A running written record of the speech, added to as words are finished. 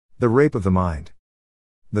The Rape of the Mind.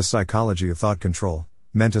 The Psychology of Thought Control,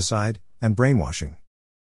 Menticide, and Brainwashing.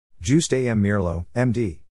 Joost A. Meerloo,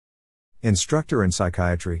 M.D. Instructor in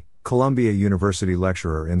Psychiatry, Columbia University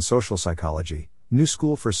Lecturer in Social Psychology, New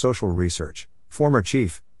School for Social Research, former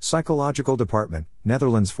Chief, Psychological Department,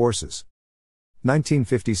 Netherlands Forces.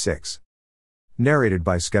 1956. Narrated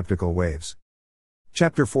by Skeptical Waves.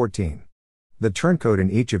 Chapter 14. The Turncoat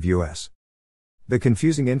in each of U.S. The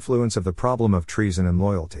confusing influence of the problem of treason and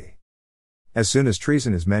loyalty. As soon as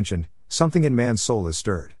treason is mentioned, something in man's soul is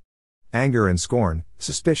stirred. Anger and scorn,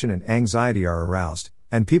 suspicion and anxiety are aroused,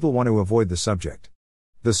 and people want to avoid the subject.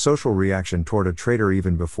 The social reaction toward a traitor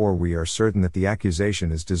even before we are certain that the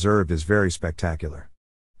accusation is deserved is very spectacular.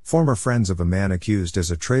 Former friends of a man accused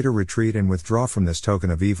as a traitor retreat and withdraw from this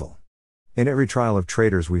token of evil. In every trial of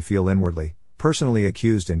traitors we feel inwardly, personally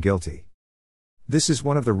accused and guilty. This is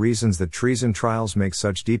one of the reasons that treason trials make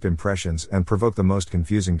such deep impressions and provoke the most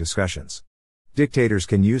confusing discussions. Dictators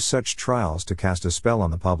can use such trials to cast a spell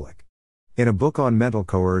on the public. In a book on mental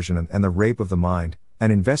coercion and the rape of the mind,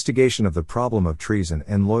 an investigation of the problem of treason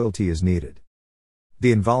and loyalty is needed.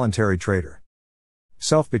 The involuntary traitor.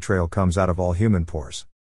 Self-betrayal comes out of all human pores.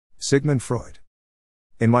 Sigmund Freud.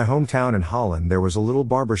 In my hometown in Holland there was a little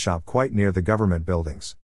barber shop quite near the government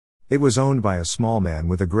buildings. It was owned by a small man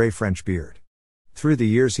with a grey French beard. Through the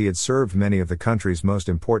years he had served many of the country's most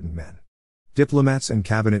important men. Diplomats and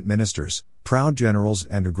cabinet ministers, proud generals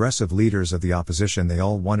and aggressive leaders of the opposition, they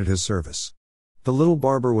all wanted his service. The little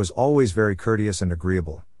barber was always very courteous and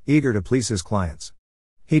agreeable, eager to please his clients.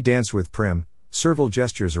 He danced with prim, servile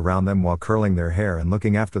gestures around them while curling their hair and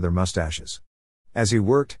looking after their mustaches. As he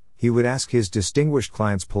worked, he would ask his distinguished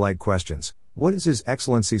clients polite questions. What is His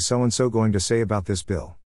Excellency so-and-so going to say about this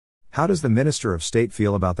bill? How does the Minister of State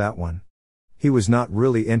feel about that one? He was not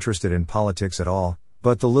really interested in politics at all,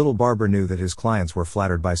 but the little barber knew that his clients were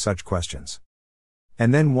flattered by such questions.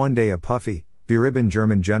 And then one day a puffy, beribboned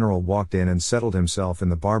German general walked in and settled himself in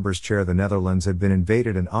the barber's chair. The Netherlands had been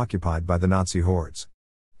invaded and occupied by the Nazi hordes.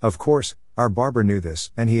 Of course, our barber knew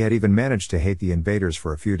this, and he had even managed to hate the invaders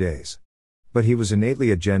for a few days. But he was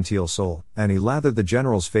innately a genteel soul, and he lathered the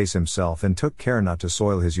general's face himself and took care not to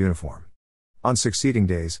soil his uniform. On succeeding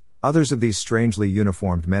days, others of these strangely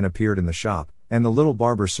uniformed men appeared in the shop, and the little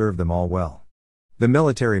barber served them all well. The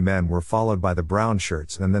military men were followed by the brown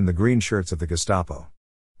shirts and then the green shirts of the Gestapo.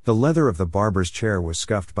 The leather of the barber's chair was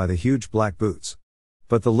scuffed by the huge black boots.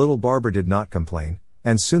 But the little barber did not complain,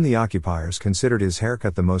 and soon the occupiers considered his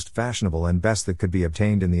haircut the most fashionable and best that could be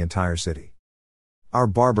obtained in the entire city. Our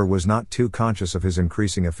barber was not too conscious of his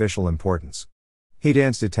increasing official importance. He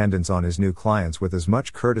danced attendance on his new clients with as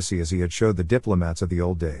much courtesy as he had showed the diplomats of the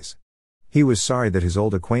old days. He was sorry that his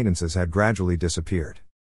old acquaintances had gradually disappeared.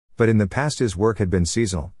 But in the past his work had been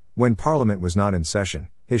seasonal. When Parliament was not in session,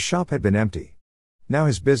 his shop had been empty. Now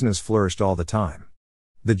his business flourished all the time.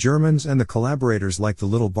 The Germans and the collaborators liked the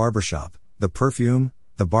little barber shop, the perfume,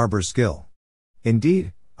 the barber's skill.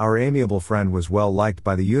 Indeed, our amiable friend was well liked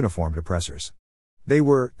by the uniformed oppressors. They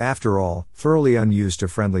were, after all, thoroughly unused to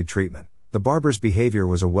friendly treatment. The barber's behavior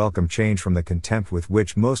was a welcome change from the contempt with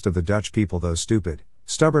which most of the Dutch people, those stupid,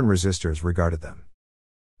 stubborn resistors, regarded them.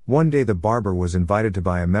 One day the barber was invited to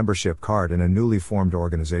buy a membership card in a newly formed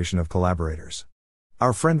organization of collaborators.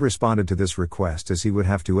 Our friend responded to this request as he would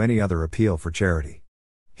have to any other appeal for charity.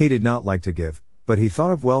 He did not like to give, but he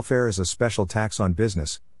thought of welfare as a special tax on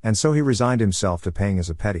business, and so he resigned himself to paying as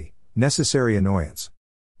a petty, necessary annoyance.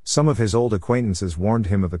 Some of his old acquaintances warned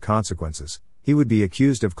him of the consequences. He would be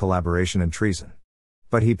accused of collaboration and treason.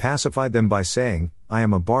 But he pacified them by saying, "I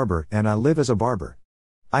am a barber and I live as a barber.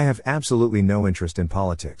 I have absolutely no interest in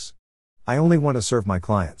politics. I only want to serve my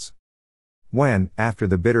clients." When, after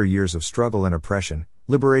the bitter years of struggle and oppression,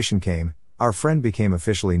 liberation came, our friend became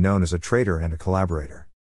officially known as a traitor and a collaborator.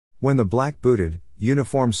 When the black-booted,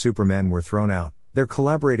 uniformed supermen were thrown out, their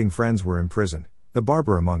collaborating friends were imprisoned, the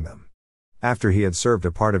barber among them. After he had served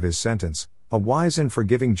a part of his sentence, a wise and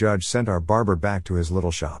forgiving judge sent our barber back to his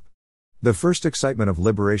little shop. The first excitement of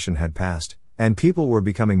liberation had passed, and people were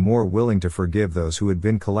becoming more willing to forgive those who had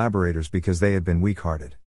been collaborators because they had been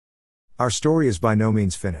weak-hearted. Our story is by no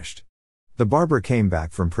means finished. The barber came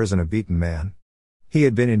back from prison a beaten man. He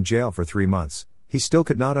had been in jail for 3 months. He still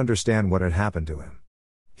could not understand what had happened to him.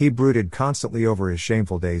 He brooded constantly over his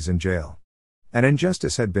shameful days in jail. An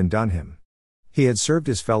injustice had been done him. He had served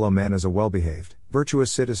his fellow men as a well-behaved,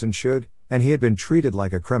 virtuous citizen should, and he had been treated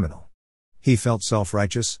like a criminal. He felt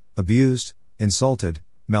self-righteous, abused, insulted,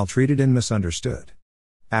 maltreated and misunderstood.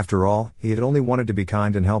 After all, he had only wanted to be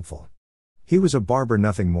kind and helpful. He was a barber,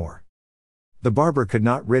 nothing more. The barber could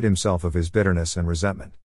not rid himself of his bitterness and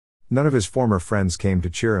resentment. None of his former friends came to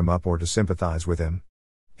cheer him up or to sympathize with him.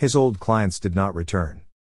 His old clients did not return.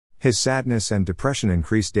 His sadness and depression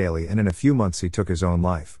increased daily, and in a few months he took his own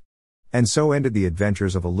life. And so ended the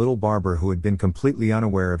adventures of a little barber who had been completely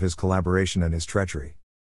unaware of his collaboration and his treachery.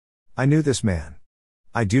 I knew this man.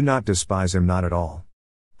 I do not despise him, not at all.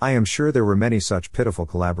 I am sure there were many such pitiful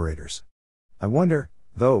collaborators. I wonder,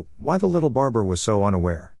 though, why the little barber was so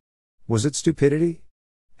unaware. Was it stupidity?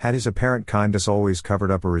 Had his apparent kindness always covered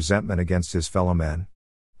up a resentment against his fellow men?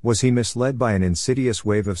 Was he misled by an insidious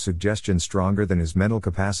wave of suggestion stronger than his mental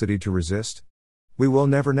capacity to resist? We will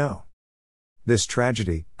never know. This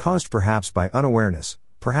tragedy, caused perhaps by unawareness,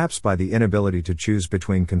 perhaps by the inability to choose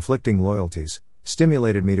between conflicting loyalties,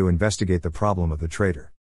 stimulated me to investigate the problem of the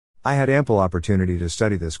traitor. I had ample opportunity to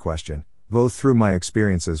study this question, both through my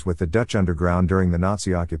experiences with the Dutch underground during the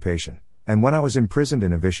Nazi occupation, and when I was imprisoned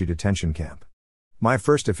in a Vichy detention camp. My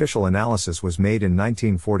first official analysis was made in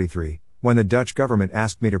 1943, when the Dutch government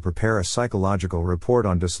asked me to prepare a psychological report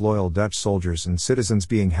on disloyal Dutch soldiers and citizens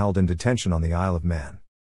being held in detention on the Isle of Man.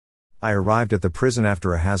 I arrived at the prison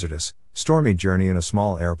after a hazardous, stormy journey in a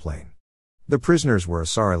small airplane. The prisoners were a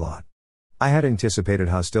sorry lot. I had anticipated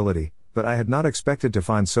hostility, but I had not expected to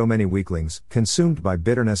find so many weaklings, consumed by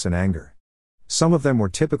bitterness and anger. Some of them were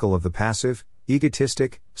typical of the passive,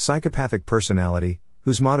 egotistic, psychopathic personality,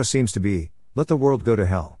 whose motto seems to be, "Let the world go to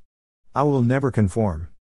hell. I will never conform."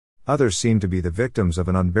 Others seemed to be the victims of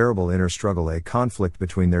an unbearable inner struggle, a conflict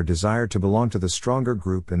between their desire to belong to the stronger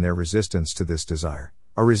group and their resistance to this desire,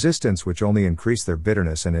 a resistance which only increased their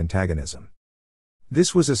bitterness and antagonism.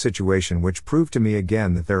 This was a situation which proved to me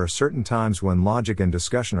again that there are certain times when logic and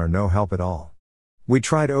discussion are no help at all. We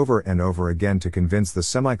tried over and over again to convince the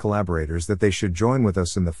semi-collaborators that they should join with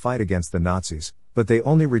us in the fight against the Nazis, but they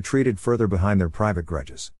only retreated further behind their private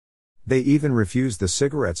grudges. They even refused the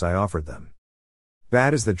cigarettes I offered them.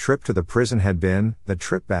 Bad as the trip to the prison had been, the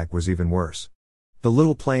trip back was even worse. The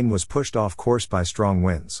little plane was pushed off course by strong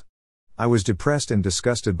winds. I was depressed and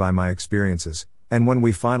disgusted by my experiences, and when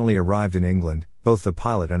we finally arrived in England, both the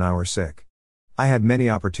pilot and I were sick. I had many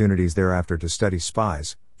opportunities thereafter to study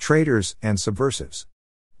spies, traitors, and subversives.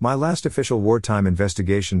 My last official wartime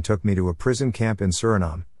investigation took me to a prison camp in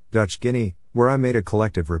Suriname, Dutch Guinea, where I made a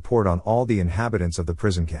collective report on all the inhabitants of the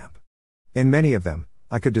prison camp. In many of them,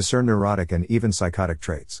 I could discern neurotic and even psychotic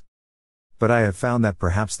traits. But I have found that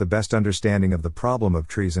perhaps the best understanding of the problem of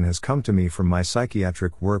treason has come to me from my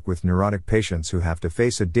psychiatric work with neurotic patients who have to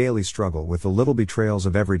face a daily struggle with the little betrayals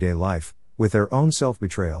of everyday life, with their own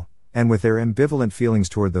self-betrayal, and with their ambivalent feelings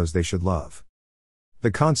toward those they should love.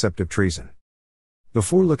 The concept of treason.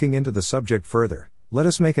 Before looking into the subject further, let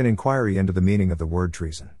us make an inquiry into the meaning of the word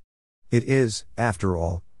treason. It is, after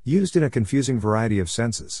all, used in a confusing variety of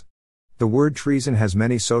senses. The word treason has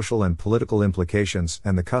many social and political implications,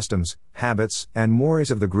 and the customs, habits, and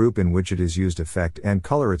mores of the group in which it is used affect and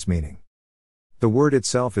color its meaning. The word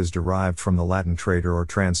itself is derived from the Latin traitor or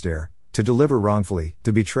transdare, to deliver wrongfully,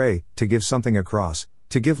 to betray, to give something across,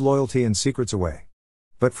 to give loyalty and secrets away.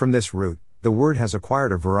 But from this root, the word has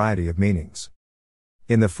acquired a variety of meanings.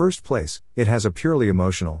 In the first place, it has a purely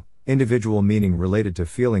emotional, individual meaning related to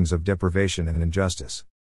feelings of deprivation and injustice.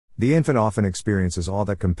 The infant often experiences all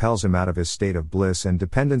that compels him out of his state of bliss and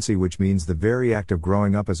dependency, which means the very act of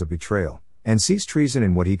growing up, as a betrayal, and sees treason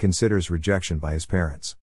in what he considers rejection by his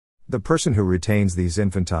parents. The person who retains these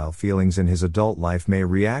infantile feelings in his adult life may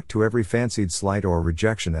react to every fancied slight or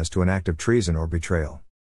rejection as to an act of treason or betrayal.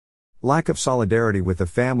 Lack of solidarity with the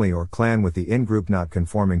family or clan, with the in-group not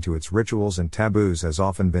conforming to its rituals and taboos, has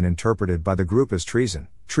often been interpreted by the group as treason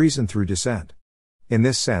through dissent. In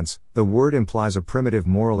this sense, the word implies a primitive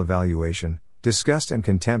moral evaluation. Disgust and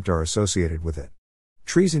contempt are associated with it.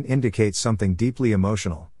 Treason indicates something deeply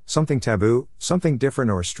emotional, something taboo, something different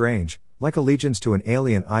or strange, like allegiance to an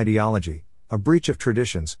alien ideology, a breach of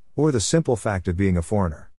traditions, or the simple fact of being a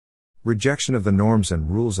foreigner. Rejection of the norms and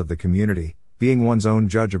rules of the community, being one's own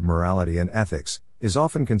judge of morality and ethics, is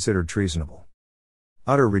often considered treasonable.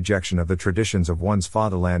 Utter rejection of the traditions of one's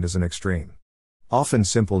fatherland is an extreme. Often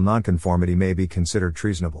simple nonconformity may be considered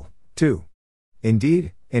treasonable, too.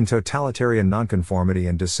 Indeed, in totalitarian nonconformity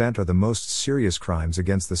and dissent are the most serious crimes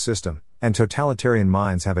against the system, and totalitarian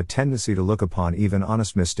minds have a tendency to look upon even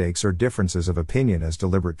honest mistakes or differences of opinion as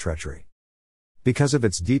deliberate treachery. Because of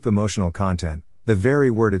its deep emotional content, the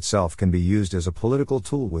very word itself can be used as a political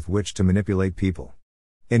tool with which to manipulate people.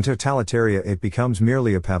 In totalitaria, it becomes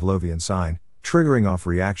merely a Pavlovian sign, triggering off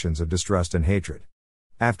reactions of distrust and hatred.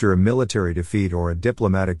 After a military defeat or a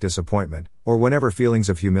diplomatic disappointment, or whenever feelings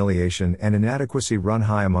of humiliation and inadequacy run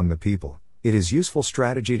high among the people, it is useful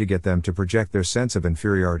strategy to get them to project their sense of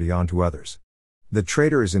inferiority onto others. The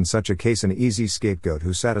traitor is in such a case an easy scapegoat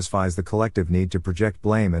who satisfies the collective need to project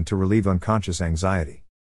blame and to relieve unconscious anxiety.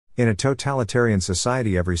 In a totalitarian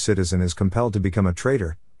society, every citizen is compelled to become a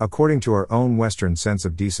traitor, according to our own Western sense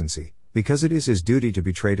of decency, because it is his duty to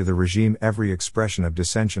betray to the regime every expression of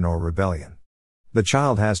dissension or rebellion. The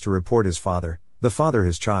child has to report his father, the father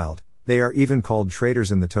his child. They are even called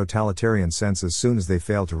traitors in the totalitarian sense as soon as they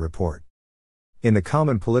fail to report. In the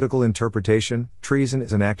common political interpretation, treason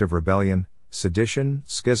is an act of rebellion, sedition,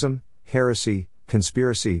 schism, heresy,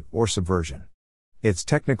 conspiracy, or subversion. Its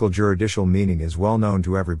technical juridical meaning is well known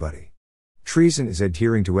to everybody. Treason is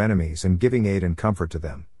adhering to enemies and giving aid and comfort to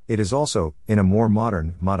them. It is also, in a more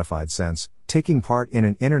modern, modified sense, taking part in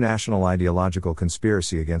an international ideological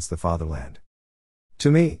conspiracy against the fatherland.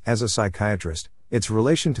 To me, as a psychiatrist, its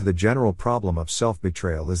relation to the general problem of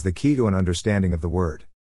self-betrayal is the key to an understanding of the word.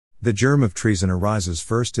 The germ of treason arises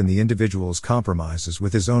first in the individual's compromises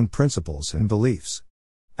with his own principles and beliefs.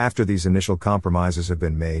 After these initial compromises have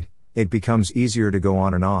been made, it becomes easier to go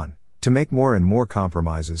on, to make more and more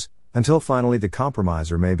compromises, until finally the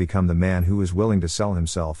compromiser may become the man who is willing to sell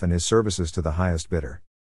himself and his services to the highest bidder.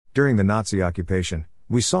 During the Nazi occupation,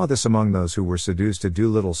 we saw this among those who were seduced to do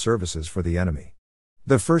little services for the enemy.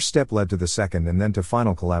 The first step led to the second and then to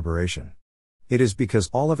final collaboration. It is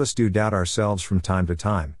because all of us do doubt ourselves from time to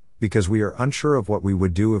time, because we are unsure of what we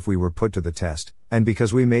would do if we were put to the test, and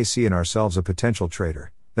because we may see in ourselves a potential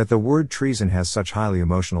traitor, that the word treason has such highly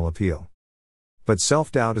emotional appeal. But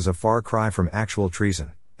self-doubt is a far cry from actual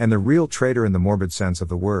treason, and the real traitor in the morbid sense of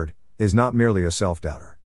the word, is not merely a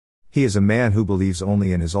self-doubter. He is a man who believes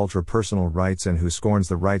only in his ultra-personal rights and who scorns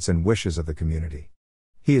the rights and wishes of the community.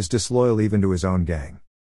 He is disloyal even to his own gang.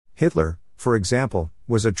 Hitler, for example,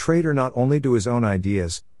 was a traitor not only to his own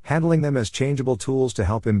ideas, handling them as changeable tools to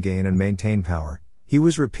help him gain and maintain power, he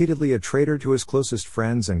was repeatedly a traitor to his closest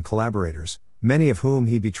friends and collaborators, many of whom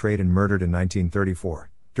he betrayed and murdered in 1934,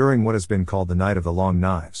 during what has been called the Night of the Long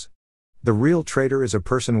Knives. The real traitor is a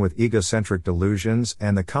person with egocentric delusions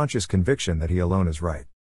and the conscious conviction that he alone is right.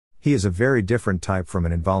 He is a very different type from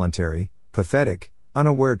an involuntary, pathetic,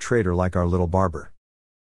 unaware traitor like our little barber.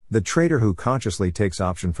 The traitor who consciously takes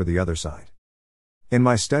option for the other side. In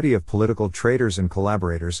my study of political traitors and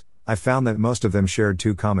collaborators, I found that most of them shared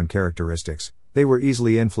two common characteristics: they were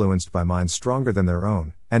easily influenced by minds stronger than their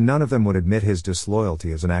own, and none of them would admit his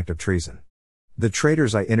disloyalty as an act of treason. The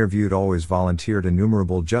traitors I interviewed always volunteered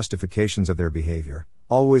innumerable justifications of their behavior,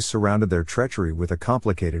 always surrounded their treachery with a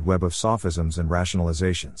complicated web of sophisms and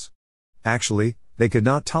rationalizations. Actually, they could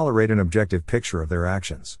not tolerate an objective picture of their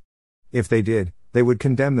actions. If they did, they would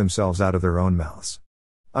condemn themselves out of their own mouths.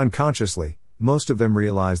 Unconsciously, most of them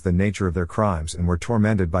realized the nature of their crimes and were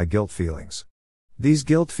tormented by guilt feelings. These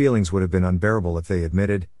guilt feelings would have been unbearable if they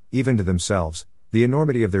admitted, even to themselves, the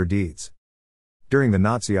enormity of their deeds. During the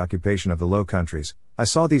Nazi occupation of the Low Countries, I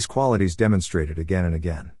saw these qualities demonstrated again and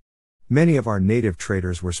again. Many of our native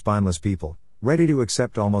traitors were spineless people, ready to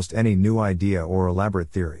accept almost any new idea or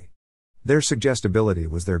elaborate theory. Their suggestibility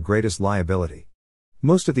was their greatest liability.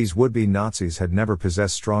 Most of these would-be Nazis had never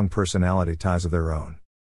possessed strong personality ties of their own.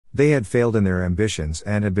 They had failed in their ambitions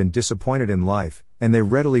and had been disappointed in life, and they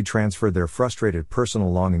readily transferred their frustrated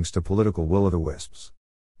personal longings to political will-o'-the-wisps.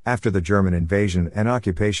 After the German invasion and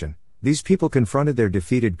occupation, these people confronted their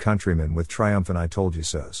defeated countrymen with triumphant "I told you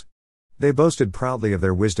so's." They boasted proudly of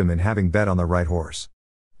their wisdom in having bet on the right horse.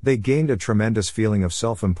 They gained a tremendous feeling of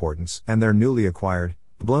self-importance, and their newly acquired,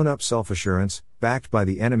 blown-up self-assurance, backed by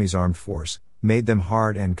the enemy's armed force, made them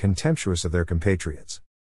hard and contemptuous of their compatriots.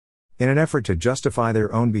 In an effort to justify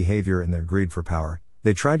their own behavior and their greed for power,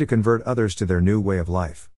 they tried to convert others to their new way of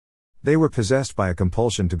life. They were possessed by a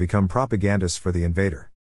compulsion to become propagandists for the invader.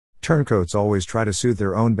 Turncoats always try to soothe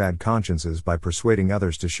their own bad consciences by persuading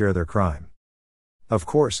others to share their crime. Of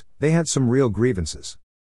course, they had some real grievances.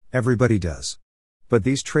 Everybody does. But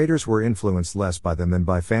these traitors were influenced less by them than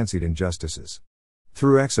by fancied injustices.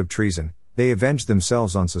 Through acts of treason, they avenged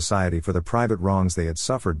themselves on society for the private wrongs they had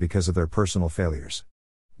suffered because of their personal failures.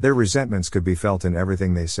 Their resentments could be felt in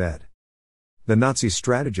everything they said. The Nazi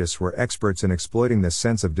strategists were experts in exploiting this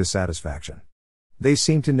sense of dissatisfaction. They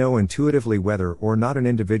seemed to know intuitively whether or not an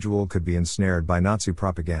individual could be ensnared by Nazi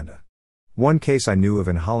propaganda. One case I knew of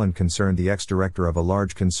in Holland concerned the ex-director of a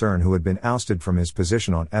large concern who had been ousted from his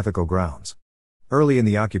position on ethical grounds. Early in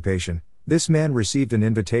the occupation, this man received an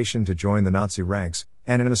invitation to join the Nazi ranks,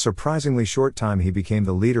 and in a surprisingly short time he became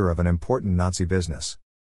the leader of an important Nazi business.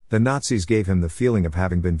 The Nazis gave him the feeling of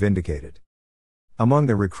having been vindicated. Among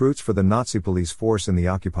the recruits for the Nazi police force in the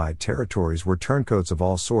occupied territories were turncoats of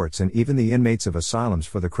all sorts and even the inmates of asylums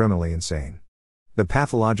for the criminally insane. The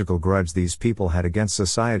pathological grudge these people had against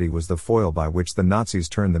society was the foil by which the Nazis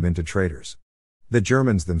turned them into traitors. The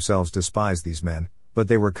Germans themselves despised these men, but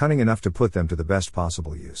they were cunning enough to put them to the best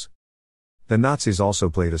possible use. The Nazis also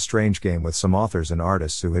played a strange game with some authors and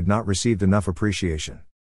artists who had not received enough appreciation.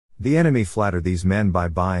 The enemy flattered these men by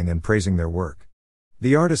buying and praising their work.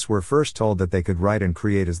 The artists were first told that they could write and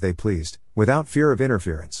create as they pleased, without fear of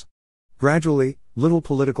interference. Gradually, little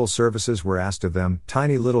political services were asked of them,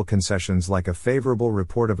 tiny little concessions like a favorable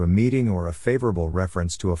report of a meeting or a favorable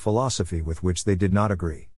reference to a philosophy with which they did not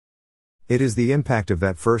agree. It is the impact of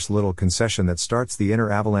that first little concession that starts the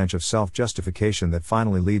inner avalanche of self-justification that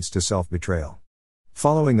finally leads to self-betrayal.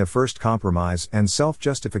 Following the first compromise and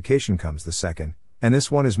self-justification comes the second, and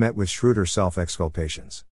this one is met with shrewder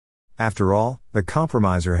self-exculpations. After all, the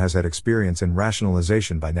compromiser has had experience in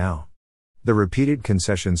rationalization by now. The repeated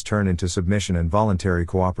concessions turn into submission and voluntary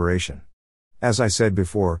cooperation. As I said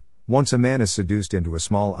before, once a man is seduced into a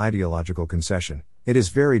small ideological concession, it is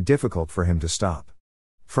very difficult for him to stop.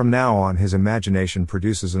 From now on, his imagination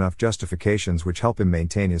produces enough justifications which help him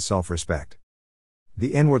maintain his self-respect.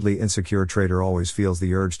 The inwardly insecure traitor always feels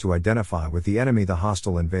the urge to identify with the enemy, the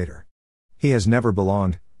hostile invader. He has never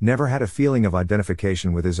belonged, never had a feeling of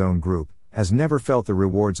identification with his own group, has never felt the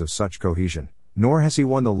rewards of such cohesion, nor has he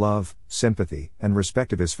won the love, sympathy, and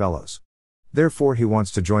respect of his fellows. Therefore he wants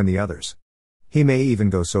to join the others. He may even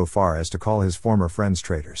go so far as to call his former friends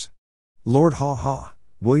traitors. Lord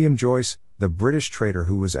William Joyce, the British traitor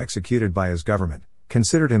who was executed by his government,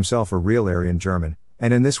 considered himself a real Aryan German,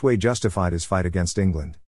 and in this way justified his fight against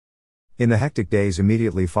England. In the hectic days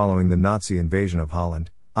immediately following the Nazi invasion of Holland,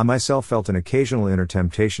 I myself felt an occasional inner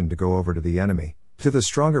temptation to go over to the enemy, to the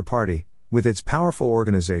stronger party, with its powerful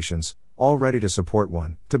organizations, all ready to support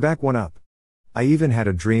one, to back one up. I even had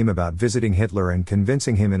a dream about visiting Hitler and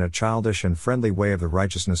convincing him in a childish and friendly way of the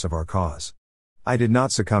righteousness of our cause. I did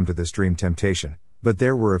not succumb to this dream temptation, but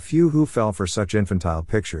there were a few who fell for such infantile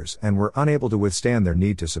pictures and were unable to withstand their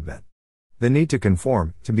need to submit. The need to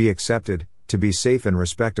conform, to be accepted, to be safe and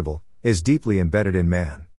respectable, is deeply embedded in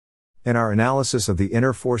man. In our analysis of the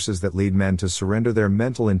inner forces that lead men to surrender their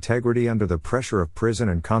mental integrity under the pressure of prison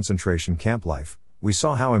and concentration camp life, we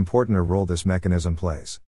saw how important a role this mechanism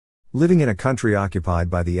plays. Living in a country occupied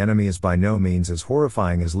by the enemy is by no means as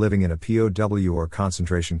horrifying as living in a POW or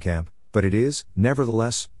concentration camp, but it is,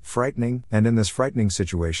 nevertheless, frightening, and in this frightening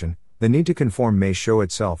situation, the need to conform may show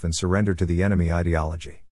itself in surrender to the enemy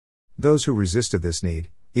ideology. Those who resisted this need,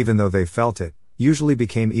 even though they felt it, usually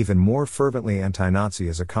became even more fervently anti-Nazi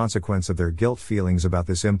as a consequence of their guilt feelings about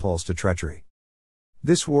this impulse to treachery.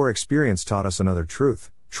 This war experience taught us another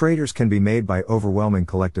truth: traitors can be made by overwhelming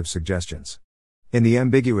collective suggestions. In the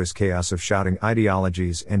ambiguous chaos of shouting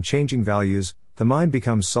ideologies and changing values, the mind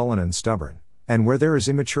becomes sullen and stubborn, and where there is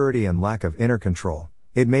immaturity and lack of inner control,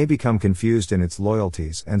 it may become confused in its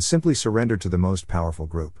loyalties and simply surrender to the most powerful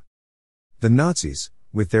group. The Nazis,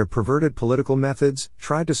 with their perverted political methods,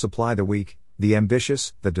 tried to supply the weak, the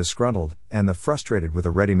ambitious, the disgruntled, and the frustrated with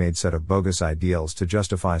a ready-made set of bogus ideals to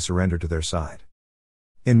justify surrender to their side.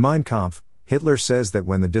 In Mein Kampf, Hitler says that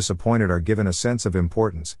when the disappointed are given a sense of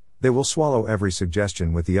importance, they will swallow every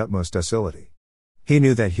suggestion with the utmost docility. He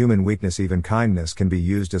knew that human weakness, even kindness, can be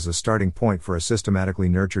used as a starting point for a systematically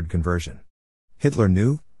nurtured conversion. Hitler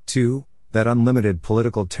knew, too, that unlimited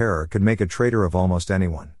political terror could make a traitor of almost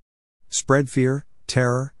anyone. Spread fear,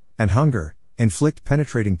 terror, and hunger, inflict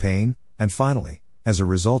penetrating pain, and finally, as a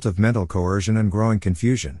result of mental coercion and growing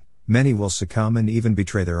confusion, many will succumb and even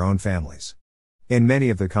betray their own families. In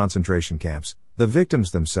many of the concentration camps, the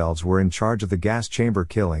victims themselves were in charge of the gas chamber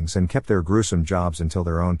killings and kept their gruesome jobs until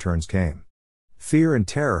their own turns came. Fear and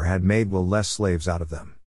terror had made will less slaves out of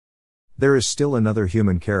them. There is still another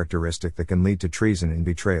human characteristic that can lead to treason and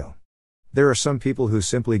betrayal. There are some people who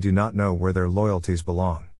simply do not know where their loyalties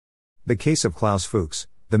belong. The case of Klaus Fuchs,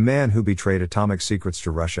 the man who betrayed atomic secrets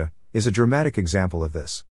to Russia, is a dramatic example of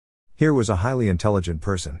this. Here was a highly intelligent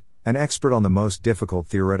person, an expert on the most difficult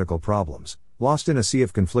theoretical problems, lost in a sea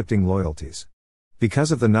of conflicting loyalties.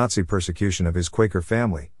 Because of the Nazi persecution of his Quaker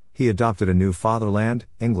family, he adopted a new fatherland,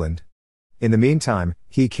 England. In the meantime,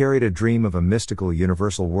 he carried a dream of a mystical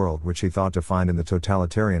universal world which he thought to find in the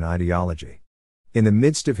totalitarian ideology. In the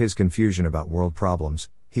midst of his confusion about world problems,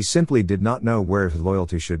 he simply did not know where his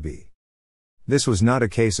loyalty should be. This was not a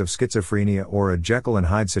case of schizophrenia or a Jekyll and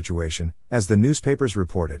Hyde situation, as the newspapers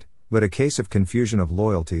reported, but a case of confusion of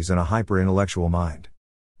loyalties and a hyper-intellectual mind.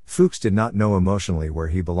 Fuchs did not know emotionally where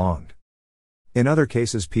he belonged. In other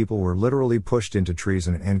cases, people were literally pushed into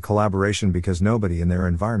treason and collaboration because nobody in their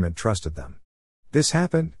environment trusted them. This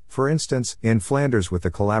happened, for instance, in Flanders with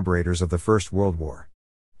the collaborators of the First World War.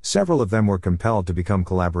 Several of them were compelled to become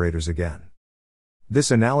collaborators again. This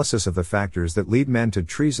analysis of the factors that lead men to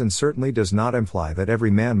treason certainly does not imply that every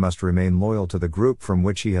man must remain loyal to the group from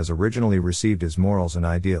which he has originally received his morals and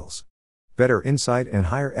ideals. Better insight and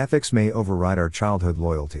higher ethics may override our childhood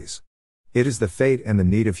loyalties. It is the fate and the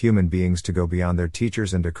need of human beings to go beyond their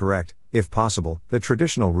teachers and to correct, if possible, the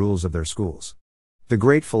traditional rules of their schools. The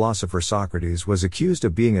great philosopher Socrates was accused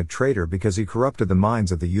of being a traitor because he corrupted the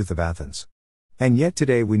minds of the youth of Athens. And yet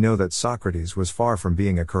today we know that Socrates was far from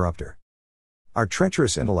being a corrupter. Our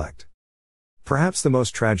treacherous intellect. Perhaps the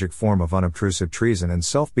most tragic form of unobtrusive treason and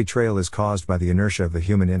self-betrayal is caused by the inertia of the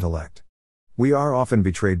human intellect. We are often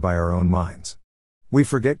betrayed by our own minds. We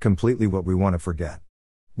forget completely what we want to forget.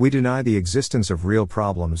 We deny the existence of real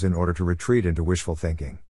problems in order to retreat into wishful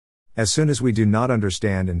thinking. As soon as we do not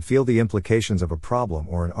understand and feel the implications of a problem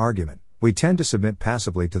or an argument, we tend to submit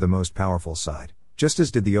passively to the most powerful side, just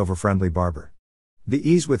as did the over-friendly barber. The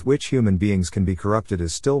ease with which human beings can be corrupted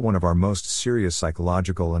is still one of our most serious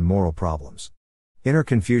psychological and moral problems. Inner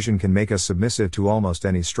confusion can make us submissive to almost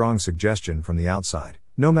any strong suggestion from the outside,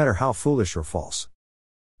 no matter how foolish or false.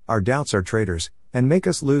 Our doubts are traitors, and make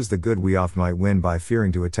us lose the good we oft might win by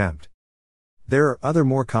fearing to attempt. There are other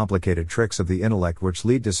more complicated tricks of the intellect which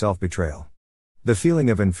lead to self-betrayal. The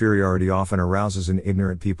feeling of inferiority often arouses in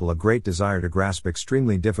ignorant people a great desire to grasp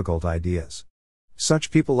extremely difficult ideas.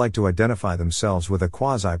 Such people like to identify themselves with a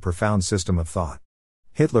quasi-profound system of thought.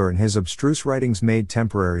 Hitler and his abstruse writings made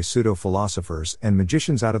temporary pseudo-philosophers and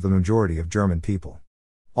magicians out of the majority of German people.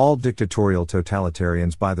 All dictatorial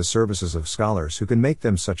totalitarians buy the services of scholars who can make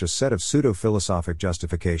them such a set of pseudo-philosophic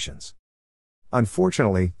justifications.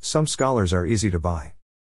 Unfortunately, some scholars are easy to buy.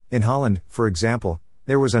 In Holland, for example,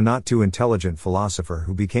 there was a not too intelligent philosopher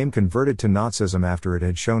who became converted to Nazism after it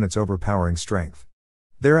had shown its overpowering strength.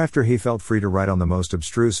 Thereafter he felt free to write on the most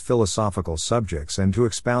abstruse philosophical subjects and to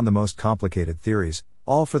expound the most complicated theories,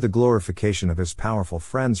 all for the glorification of his powerful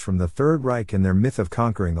friends from the Third Reich and their myth of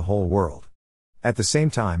conquering the whole world. At the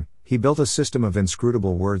same time, he built a system of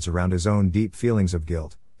inscrutable words around his own deep feelings of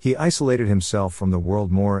guilt. He isolated himself from the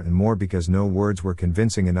world more and more because no words were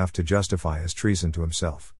convincing enough to justify his treason to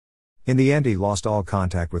himself. In the end he lost all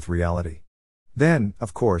contact with reality. Then,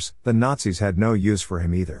 of course, the Nazis had no use for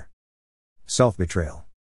him either. Self-betrayal.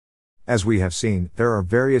 As we have seen, there are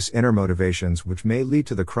various inner motivations which may lead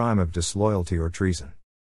to the crime of disloyalty or treason.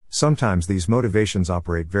 Sometimes these motivations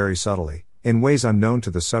operate very subtly, in ways unknown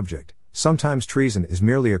to the subject. Sometimes treason is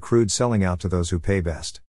merely a crude selling out to those who pay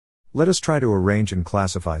best. Let us try to arrange and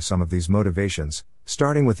classify some of these motivations,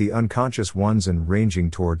 starting with the unconscious ones and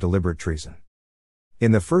ranging toward deliberate treason.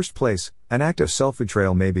 In the first place, an act of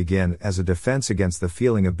self-betrayal may begin as a defense against the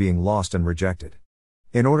feeling of being lost and rejected.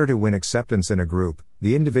 In order to win acceptance in a group,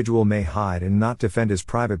 the individual may hide and not defend his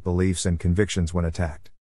private beliefs and convictions when attacked.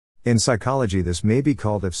 In psychology this may be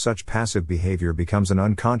called, if such passive behavior becomes an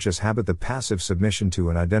unconscious habit, the passive submission to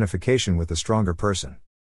and identification with the stronger person.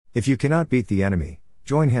 If you cannot beat the enemy,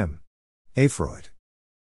 join him. A. Freud.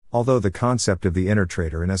 Although the concept of the inner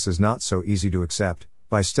traitor in us is not so easy to accept,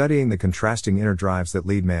 by studying the contrasting inner drives that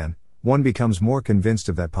lead man, one becomes more convinced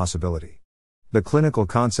of that possibility. The clinical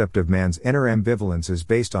concept of man's inner ambivalence is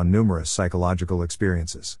based on numerous psychological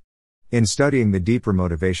experiences. In studying the deeper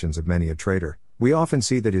motivations of many a traitor, we often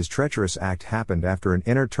see that his treacherous act happened after an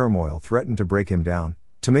inner turmoil threatened to break him down,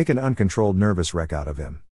 to make an uncontrolled nervous wreck out of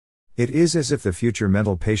him. It is as if the future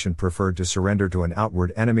mental patient preferred to surrender to an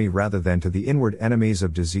outward enemy rather than to the inward enemies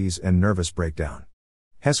of disease and nervous breakdown.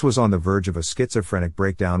 Hess was on the verge of a schizophrenic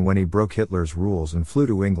breakdown when he broke Hitler's rules and flew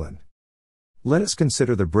to England. Let us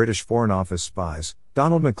consider the British Foreign Office spies,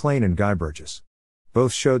 Donald Maclean and Guy Burgess.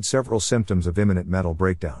 Both showed several symptoms of imminent mental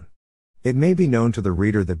breakdown. It may be known to the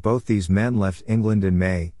reader that both these men left England in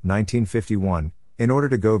May 1951, in order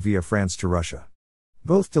to go via France to Russia.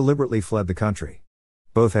 Both deliberately fled the country.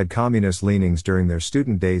 Both had communist leanings during their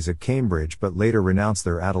student days at Cambridge but later renounced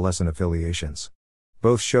their adolescent affiliations.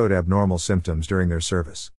 Both showed abnormal symptoms during their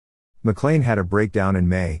service. Maclean had a breakdown in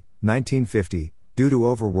May 1950, due to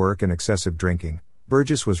overwork and excessive drinking.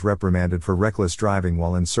 Burgess was reprimanded for reckless driving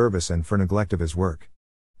while in service and for neglect of his work.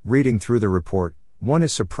 Reading through the report, one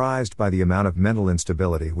is surprised by the amount of mental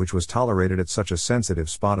instability which was tolerated at such a sensitive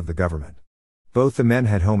spot of the government. Both the men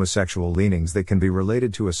had homosexual leanings that can be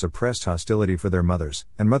related to a suppressed hostility for their mothers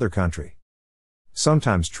and mother country.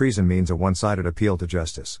 Sometimes treason means a one-sided appeal to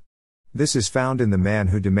justice. This is found in the man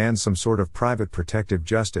who demands some sort of private protective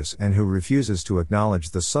justice and who refuses to acknowledge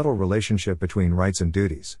the subtle relationship between rights and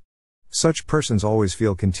duties. Such persons always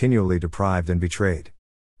feel continually deprived and betrayed.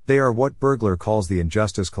 They are what Burglar calls the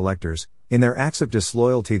injustice collectors. In their acts of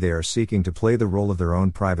disloyalty they are seeking to play the role of their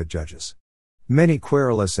own private judges. Many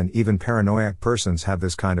querulous and even paranoiac persons have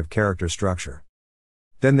this kind of character structure.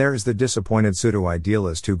 Then there is the disappointed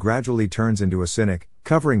pseudo-idealist who gradually turns into a cynic,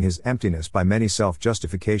 covering his emptiness by many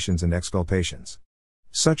self-justifications and exculpations.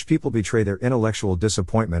 Such people betray their intellectual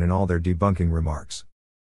disappointment in all their debunking remarks.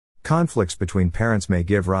 Conflicts between parents may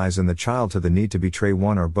give rise in the child to the need to betray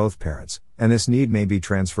one or both parents, and this need may be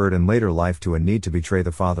transferred in later life to a need to betray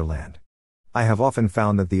the fatherland. I have often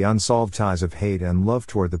found that the unsolved ties of hate and love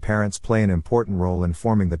toward the parents play an important role in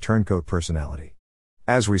forming the turncoat personality.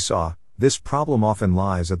 As we saw, this problem often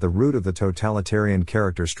lies at the root of the totalitarian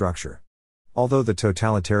character structure. Although the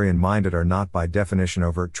totalitarian-minded are not by definition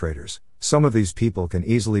overt traitors, some of these people can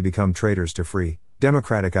easily become traitors to free,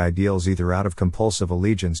 democratic ideals either out of compulsive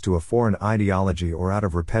allegiance to a foreign ideology or out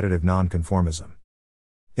of repetitive nonconformism.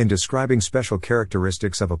 In describing special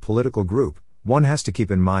characteristics of a political group, one has to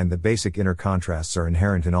keep in mind that basic inner contrasts are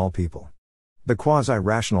inherent in all people. The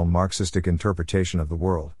quasi-rational Marxistic interpretation of the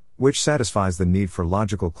world, which satisfies the need for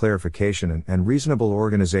logical clarification and reasonable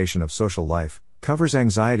organization of social life, covers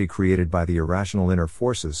anxiety created by the irrational inner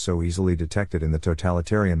forces so easily detected in the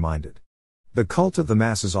totalitarian-minded. The cult of the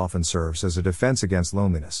masses often serves as a defense against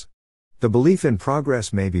loneliness. The belief in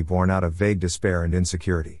progress may be born out of vague despair and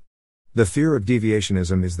insecurity. The fear of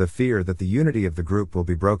deviationism is the fear that the unity of the group will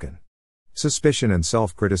be broken. Suspicion and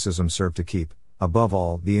self-criticism serve to keep, above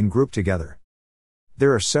all, the in-group together.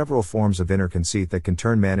 There are several forms of inner conceit that can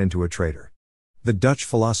turn man into a traitor. The Dutch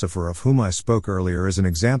philosopher of whom I spoke earlier is an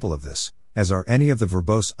example of this, as are any of the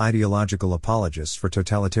verbose ideological apologists for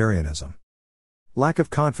totalitarianism. Lack of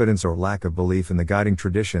confidence or lack of belief in the guiding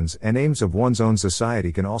traditions and aims of one's own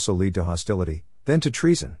society can also lead to hostility, then to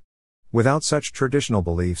treason. Without such traditional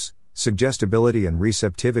beliefs, suggestibility and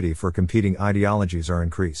receptivity for competing ideologies are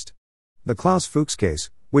increased. The Klaus Fuchs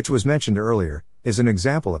case, which was mentioned earlier, is an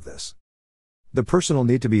example of this. The personal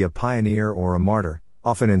need to be a pioneer or a martyr,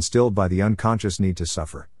 often instilled by the unconscious need to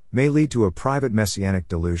suffer, may lead to a private messianic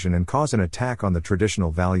delusion and cause an attack on the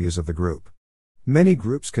traditional values of the group. Many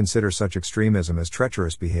groups consider such extremism as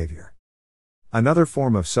treacherous behavior. Another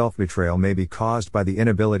form of self-betrayal may be caused by the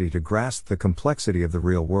inability to grasp the complexity of the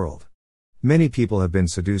real world. Many people have been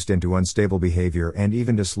seduced into unstable behavior and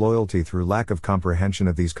even disloyalty through lack of comprehension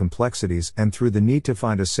of these complexities and through the need to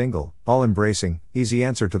find a single, all-embracing, easy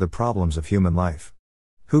answer to the problems of human life.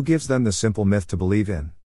 Who gives them the simple myth to believe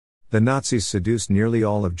in? The Nazis seduced nearly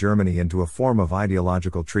all of Germany into a form of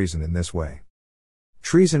ideological treason in this way.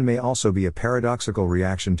 Treason may also be a paradoxical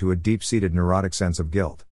reaction to a deep-seated neurotic sense of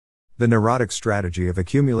guilt. The neurotic strategy of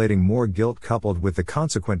accumulating more guilt coupled with the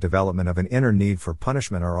consequent development of an inner need for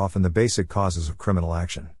punishment are often the basic causes of criminal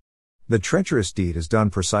action. The treacherous deed is done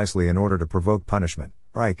precisely in order to provoke punishment.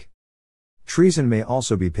 Reich. Treason may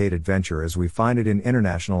also be paid adventure as we find it in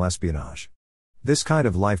international espionage. This kind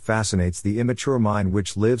of life fascinates the immature mind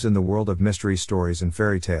which lives in the world of mystery stories and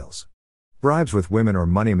fairy tales. Bribes with women or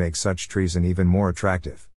money make such treason even more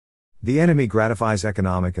attractive. The enemy gratifies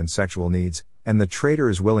economic and sexual needs, and the traitor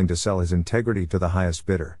is willing to sell his integrity to the highest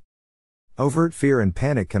bidder. Overt fear and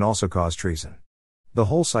panic can also cause treason. The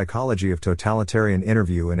whole psychology of totalitarian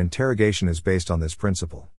interview and interrogation is based on this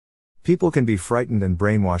principle. People can be frightened and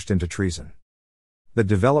brainwashed into treason. The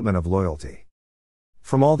development of loyalty.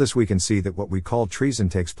 From all this we can see that what we call treason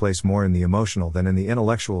takes place more in the emotional than in the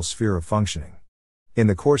intellectual sphere of functioning. In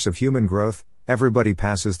the course of human growth, everybody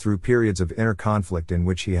passes through periods of inner conflict in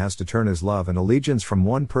which he has to turn his love and allegiance from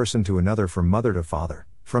one person to another, from mother to father,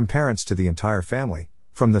 from parents to the entire family,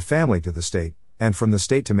 from the family to the state, and from the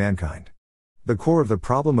state to mankind. The core of the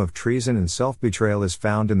problem of treason and self-betrayal is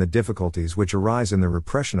found in the difficulties which arise in the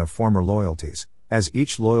repression of former loyalties, as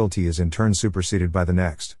each loyalty is in turn superseded by the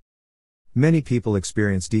next. Many people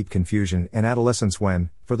experience deep confusion in adolescence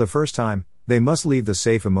when, for the first time, they must leave the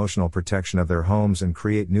safe emotional protection of their homes and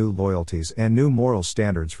create new loyalties and new moral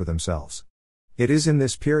standards for themselves. It is in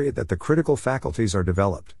this period that the critical faculties are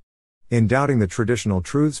developed. In doubting the traditional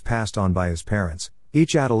truths passed on by his parents,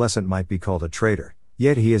 each adolescent might be called a traitor,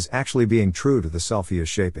 yet he is actually being true to the self he is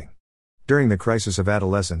shaping. During the crisis of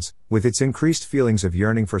adolescence, with its increased feelings of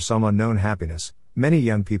yearning for some unknown happiness, many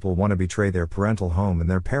young people want to betray their parental home and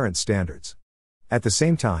their parents' standards. At the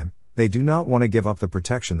same time, they do not want to give up the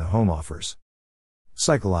protection the home offers.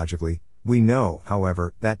 Psychologically, we know,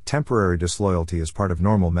 however, that temporary disloyalty is part of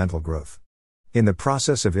normal mental growth. In the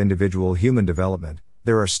process of individual human development,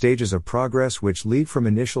 there are stages of progress which lead from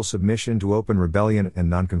initial submission to open rebellion and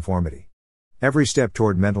nonconformity. Every step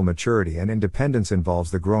toward mental maturity and independence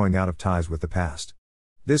involves the growing out of ties with the past.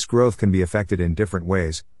 This growth can be effected in different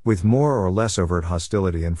ways, with more or less overt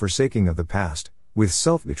hostility and forsaking of the past, with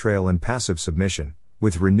self-betrayal and passive submission,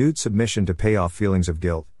 with renewed submission to pay off feelings of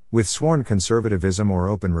guilt, with sworn conservatism or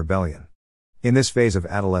open rebellion. In this phase of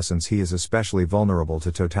adolescence he is especially vulnerable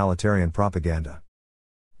to totalitarian propaganda.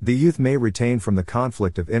 The youth may retain from the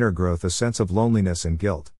conflict of inner growth a sense of loneliness and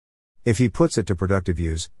guilt. If he puts it to productive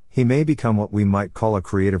use, he may become what we might call a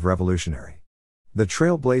creative revolutionary. The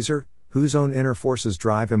trailblazer, whose own inner forces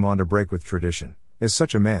drive him on to break with tradition, is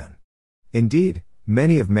such a man. Indeed,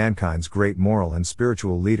 many of mankind's great moral and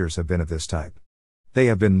spiritual leaders have been of this type. They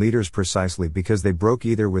have been leaders precisely because they broke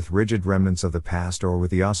either with rigid remnants of the past or with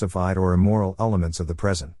the ossified or immoral elements of the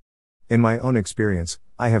present. In my own experience,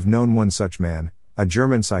 I have known one such man, a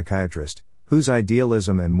German psychiatrist, whose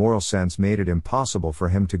idealism and moral sense made it impossible for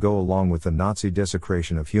him to go along with the Nazi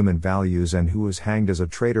desecration of human values and who was hanged as a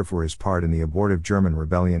traitor for his part in the abortive German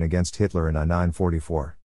rebellion against Hitler in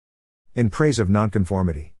 1944. In praise of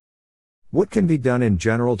nonconformity. What can be done in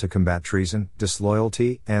general to combat treason,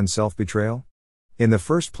 disloyalty, and self-betrayal? In the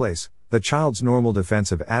first place, the child's normal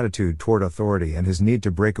defensive attitude toward authority and his need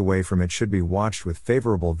to break away from it should be watched with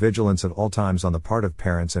favorable vigilance at all times on the part of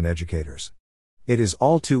parents and educators. It is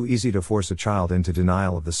all too easy to force a child into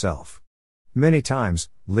denial of the self. Many times,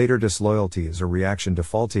 later disloyalty is a reaction to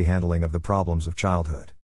faulty handling of the problems of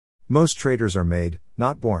childhood. Most traitors are made,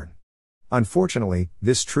 not born. Unfortunately,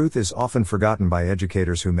 this truth is often forgotten by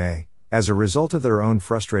educators who may, as a result of their own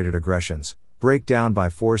frustrated aggressions, break down by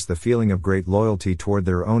force the feeling of great loyalty toward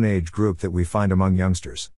their own age group that we find among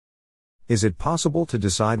youngsters. Is it possible to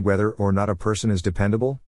decide whether or not a person is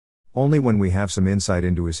dependable? Only when we have some insight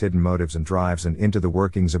into his hidden motives and drives and into the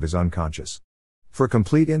workings of his unconscious. For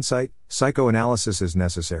complete insight, psychoanalysis is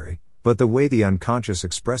necessary, but the way the unconscious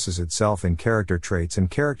expresses itself in character traits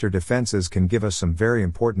and character defenses can give us some very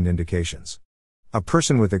important indications. A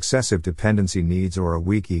person with excessive dependency needs or a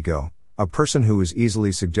weak ego, a person who is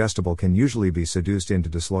easily suggestible can usually be seduced into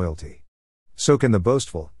disloyalty. So can the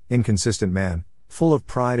boastful, inconsistent man, full of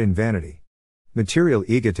pride and vanity. Material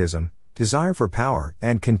egotism, desire for power,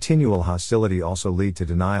 and continual hostility also lead to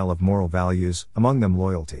denial of moral values, among them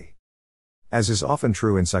loyalty. As is often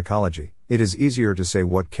true in psychology, it is easier to say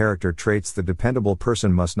what character traits the dependable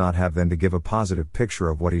person must not have than to give a positive picture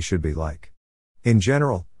of what he should be like. In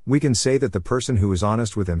general, we can say that the person who is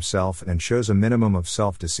honest with himself and shows a minimum of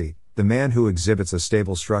self-deceit, the man who exhibits a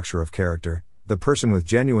stable structure of character, the person with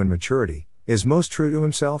genuine maturity, is most true to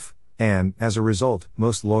himself, and, as a result,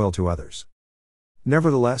 most loyal to others.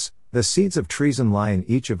 Nevertheless, the seeds of treason lie in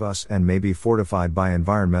each of us and may be fortified by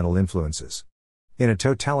environmental influences. In a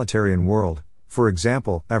totalitarian world, for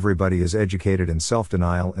example, everybody is educated in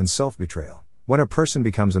self-denial and self-betrayal. When a person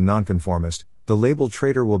becomes a nonconformist, the label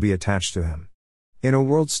traitor will be attached to him. In a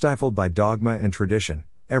world stifled by dogma and tradition,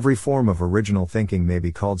 every form of original thinking may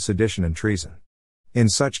be called sedition and treason. In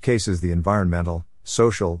such cases the environmental,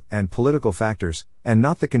 social, and political factors, and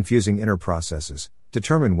not the confusing inner processes,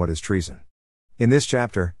 determine what is treason. In this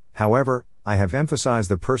chapter, however, I have emphasized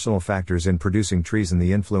the personal factors in producing treason,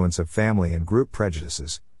 the influence of family and group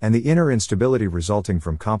prejudices, and the inner instability resulting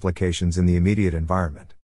from complications in the immediate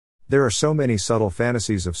environment. There are so many subtle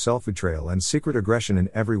fantasies of self-betrayal and secret aggression in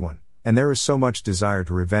everyone, and there is so much desire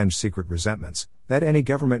to revenge secret resentments, that any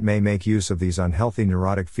government may make use of these unhealthy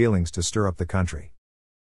neurotic feelings to stir up the country.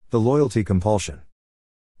 The loyalty compulsion.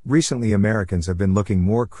 Recently Americans have been looking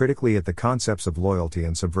more critically at the concepts of loyalty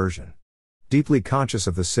and subversion. Deeply conscious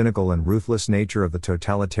of the cynical and ruthless nature of the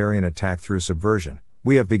totalitarian attack through subversion,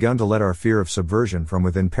 we have begun to let our fear of subversion from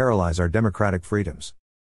within paralyze our democratic freedoms.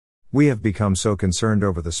 We have become so concerned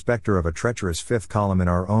over the specter of a treacherous fifth column in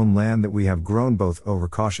our own land that we have grown both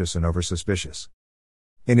overcautious and oversuspicious.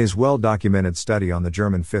 In his well-documented study on the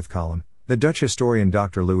German fifth column, the Dutch historian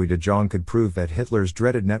Dr. Louis de Jong could prove that Hitler's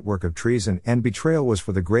dreaded network of treason and betrayal was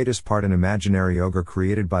for the greatest part an imaginary ogre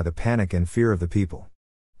created by the panic and fear of the people.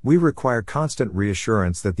 We require constant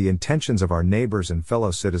reassurance that the intentions of our neighbors and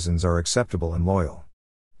fellow citizens are acceptable and loyal.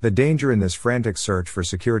 The danger in this frantic search for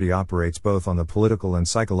security operates both on the political and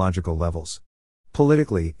psychological levels.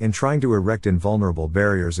 Politically, in trying to erect invulnerable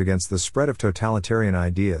barriers against the spread of totalitarian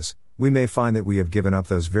ideas, we may find that we have given up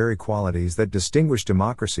those very qualities that distinguish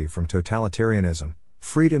democracy from totalitarianism,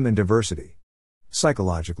 freedom and diversity.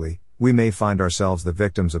 Psychologically, we may find ourselves the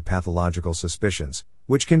victims of pathological suspicions,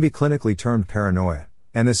 which can be clinically termed paranoia,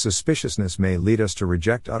 and this suspiciousness may lead us to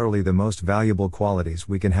reject utterly the most valuable qualities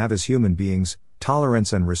we can have as human beings,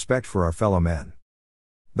 tolerance and respect for our fellow men.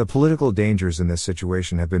 The political dangers in this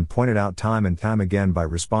situation have been pointed out time and time again by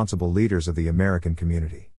responsible leaders of the American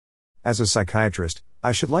community. As a psychiatrist,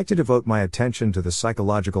 I should like to devote my attention to the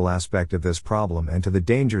psychological aspect of this problem and to the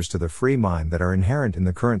dangers to the free mind that are inherent in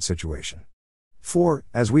the current situation. 4.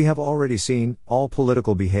 As we have already seen, all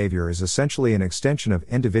political behavior is essentially an extension of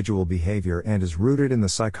individual behavior and is rooted in the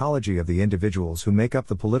psychology of the individuals who make up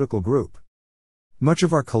the political group. Much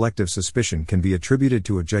of our collective suspicion can be attributed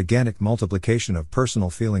to a gigantic multiplication of personal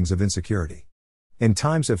feelings of insecurity. In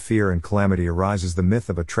times of fear and calamity arises the myth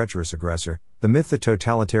of a treacherous aggressor, the myth that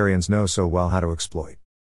totalitarians know so well how to exploit.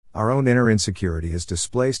 Our own inner insecurity is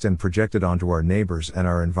displaced and projected onto our neighbors and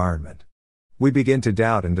our environment. We begin to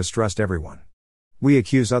doubt and distrust everyone. We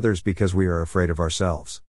accuse others because we are afraid of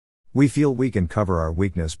ourselves. We feel weak and cover our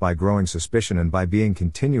weakness by growing suspicion and by being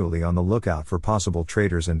continually on the lookout for possible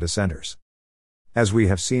traitors and dissenters. As we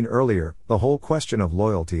have seen earlier, the whole question of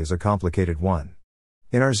loyalty is a complicated one.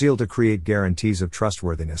 In our zeal to create guarantees of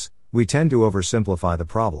trustworthiness, we tend to oversimplify the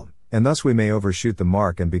problem, and thus we may overshoot the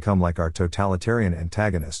mark and become like our totalitarian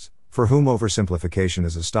antagonists, for whom oversimplification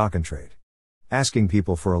is a stock in trade. Asking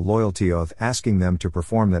people for a loyalty oath, asking them to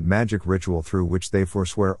perform that magic ritual through which they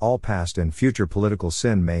forswear all past and future political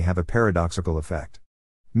sin may have a paradoxical effect.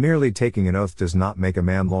 Merely taking an oath does not make a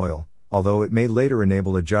man loyal, although it may later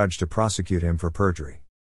enable a judge to prosecute him for perjury.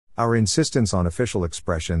 Our insistence on official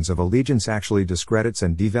expressions of allegiance actually discredits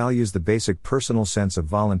and devalues the basic personal sense of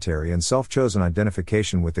voluntary and self-chosen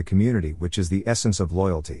identification with the community, which is the essence of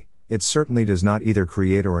loyalty. It certainly does not either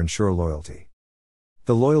create or ensure loyalty.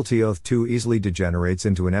 The loyalty oath too easily degenerates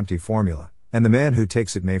into an empty formula, and the man who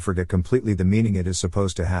takes it may forget completely the meaning it is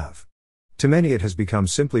supposed to have. To many it has become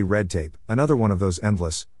simply red tape, another one of those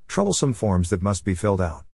endless, troublesome forms that must be filled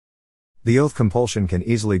out. The oath compulsion can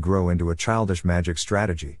easily grow into a childish magic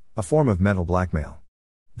strategy, a form of mental blackmail.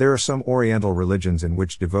 There are some Oriental religions in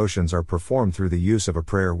which devotions are performed through the use of a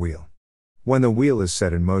prayer wheel. When the wheel is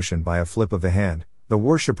set in motion by a flip of the hand, the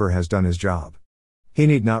worshipper has done his job. He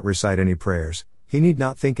need not recite any prayers, he need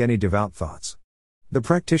not think any devout thoughts. The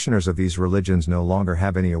practitioners of these religions no longer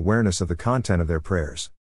have any awareness of the content of their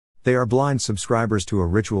prayers. They are blind subscribers to a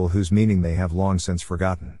ritual whose meaning they have long since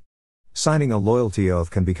forgotten. Signing a loyalty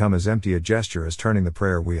oath can become as empty a gesture as turning the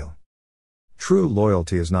prayer wheel. True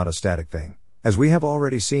loyalty is not a static thing. As we have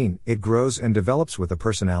already seen, it grows and develops with a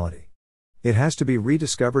personality. It has to be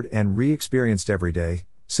rediscovered and re-experienced every day,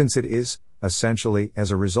 since it is, essentially,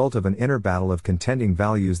 as a result of an inner battle of contending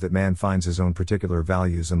values that man finds his own particular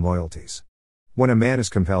values and loyalties. When a man is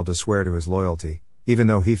compelled to swear to his loyalty, even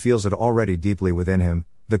though he feels it already deeply within him,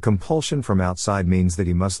 the compulsion from outside means that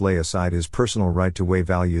he must lay aside his personal right to weigh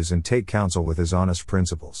values and take counsel with his honest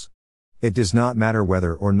principles. It does not matter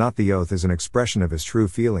whether or not the oath is an expression of his true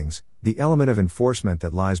feelings, the element of enforcement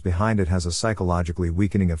that lies behind it has a psychologically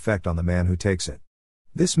weakening effect on the man who takes it.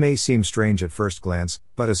 This may seem strange at first glance,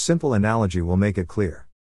 but a simple analogy will make it clear.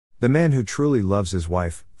 The man who truly loves his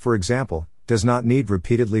wife, for example, does not need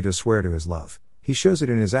repeatedly to swear to his love, he shows it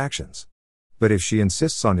in his actions. But if she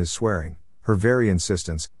insists on his swearing, her very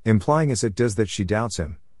insistence, implying as it does that she doubts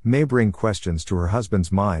him, may bring questions to her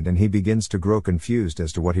husband's mind and he begins to grow confused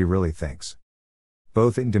as to what he really thinks.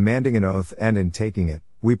 Both in demanding an oath and in taking it,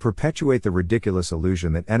 we perpetuate the ridiculous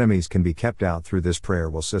illusion that enemies can be kept out through this prayer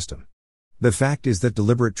wheel system. The fact is that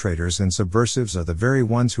deliberate traitors and subversives are the very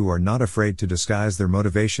ones who are not afraid to disguise their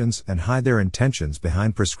motivations and hide their intentions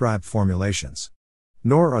behind prescribed formulations.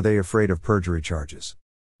 Nor are they afraid of perjury charges.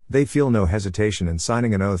 They feel no hesitation in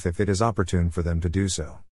signing an oath if it is opportune for them to do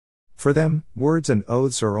so. For them, words and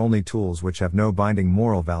oaths are only tools which have no binding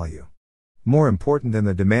moral value. More important than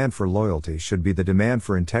the demand for loyalty should be the demand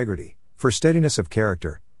for integrity, for steadiness of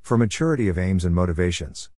character, for maturity of aims and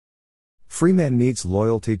motivations. Free man needs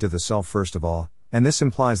loyalty to the self first of all, and this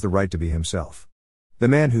implies the right to be himself. The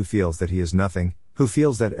man who feels that he is nothing, who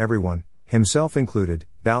feels that everyone, himself included,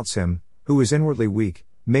 doubts him, who is inwardly weak,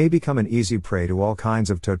 may become an easy prey to all kinds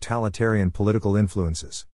of totalitarian political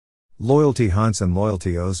influences. Loyalty hunts and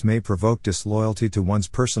loyalty oaths may provoke disloyalty to one's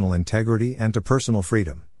personal integrity and to personal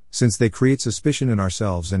freedom, since they create suspicion in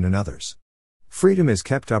ourselves and in others. Freedom is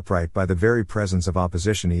kept upright by the very presence of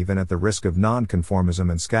opposition, even at the risk of nonconformism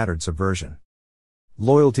and scattered subversion.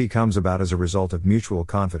 Loyalty comes about as a result of mutual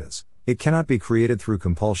confidence. It cannot be created through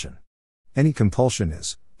compulsion. Any compulsion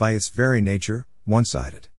is, by its very nature,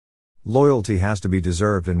 one-sided. Loyalty has to be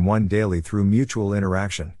deserved and won daily through mutual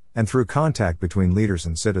interaction, and through contact between leaders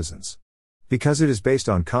and citizens. Because it is based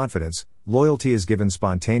on confidence, loyalty is given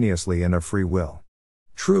spontaneously and of free will.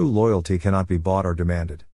 True loyalty cannot be bought or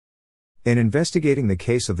demanded. In investigating the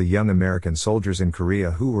case of the young American soldiers in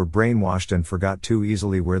Korea who were brainwashed and forgot too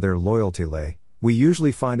easily where their loyalty lay, we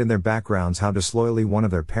usually find in their backgrounds how disloyally one of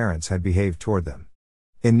their parents had behaved toward them.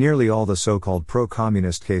 In nearly all the so-called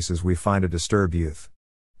pro-communist cases we find a disturbed youth.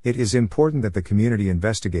 It is important that the community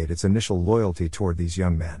investigate its initial loyalty toward these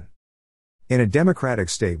young men. In a democratic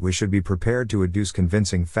state, we should be prepared to adduce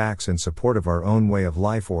convincing facts in support of our own way of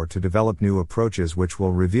life or to develop new approaches which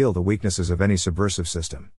will reveal the weaknesses of any subversive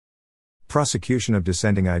system. Prosecution of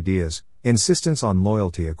dissenting ideas, insistence on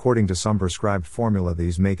loyalty according to some prescribed formula,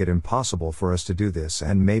 these make it impossible for us to do this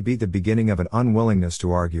and may be the beginning of an unwillingness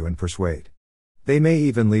to argue and persuade. They may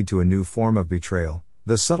even lead to a new form of betrayal,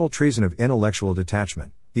 the subtle treason of intellectual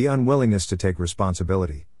detachment, the unwillingness to take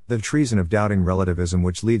responsibility, the treason of doubting relativism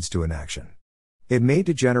which leads to inaction. It may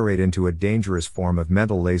degenerate into a dangerous form of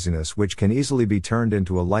mental laziness which can easily be turned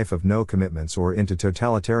into a life of no commitments or into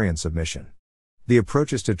totalitarian submission. The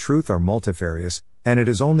approaches to truth are multifarious, and it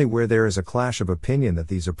is only where there is a clash of opinion that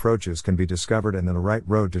these approaches can be discovered and the right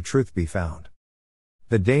road to truth be found.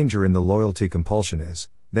 The danger in the loyalty compulsion is,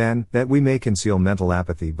 then, that we may conceal mental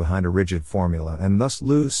apathy behind a rigid formula and thus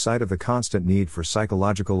lose sight of the constant need for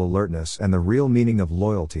psychological alertness and the real meaning of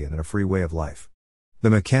loyalty and a free way of life. The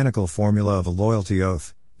mechanical formula of a loyalty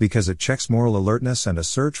oath, because it checks moral alertness and a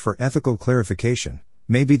search for ethical clarification,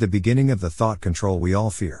 may be the beginning of the thought control we all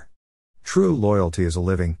fear. True loyalty is a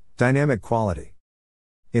living, dynamic quality.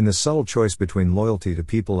 In the subtle choice between loyalty to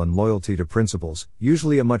people and loyalty to principles,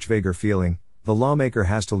 usually a much vaguer feeling, the lawmaker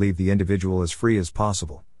has to leave the individual as free as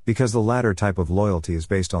possible, because the latter type of loyalty is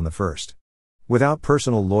based on the first. Without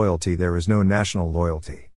personal loyalty, there is no national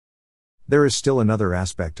loyalty. There is still another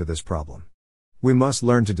aspect to this problem. We must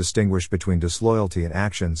learn to distinguish between disloyalty in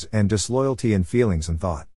actions and disloyalty in feelings and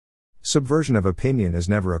thought. Subversion of opinion is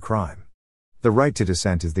never a crime. The right to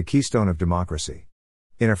dissent is the keystone of democracy.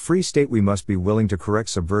 In a free state, we must be willing to correct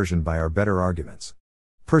subversion by our better arguments.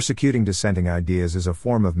 Persecuting dissenting ideas is a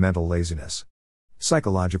form of mental laziness.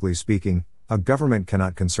 Psychologically speaking, a government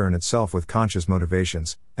cannot concern itself with conscious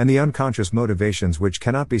motivations, and the unconscious motivations which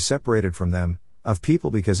cannot be separated from them, of people,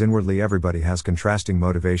 because inwardly everybody has contrasting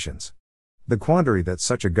motivations. The quandary that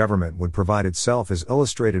such a government would provide itself is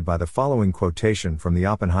illustrated by the following quotation from the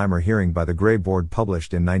Oppenheimer hearing by the Gray Board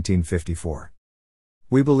published in 1954.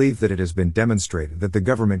 We believe that it has been demonstrated that the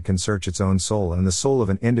government can search its own soul and the soul of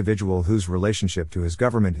an individual whose relationship to his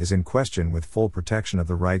government is in question with full protection of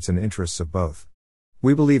the rights and interests of both.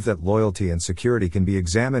 We believe that loyalty and security can be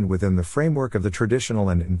examined within the framework of the traditional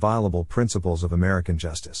and inviolable principles of American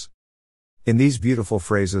justice. In these beautiful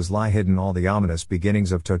phrases lie hidden all the ominous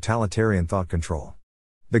beginnings of totalitarian thought control.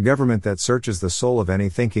 The government that searches the soul of any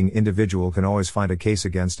thinking individual can always find a case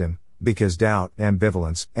against him, because doubt,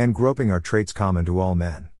 ambivalence, and groping are traits common to all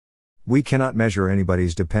men. We cannot measure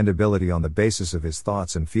anybody's dependability on the basis of his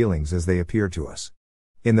thoughts and feelings as they appear to us.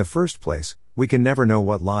 In the first place, we can never know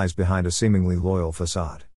what lies behind a seemingly loyal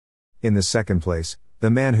facade. In the second place, the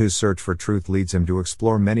man whose search for truth leads him to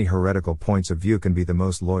explore many heretical points of view can be the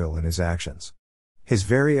most loyal in his actions. His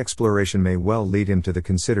very exploration may well lead him to the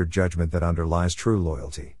considered judgment that underlies true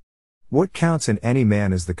loyalty. What counts in any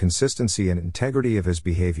man is the consistency and integrity of his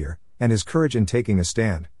behavior, and his courage in taking a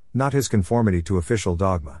stand, not his conformity to official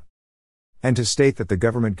dogma. And to state that the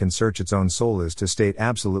government can search its own soul is to state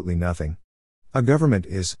absolutely nothing. A government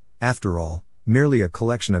is, after all, merely a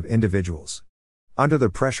collection of individuals. Under the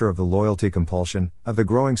pressure of the loyalty compulsion, of the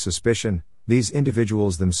growing suspicion, these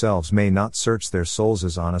individuals themselves may not search their souls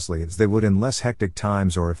as honestly as they would in less hectic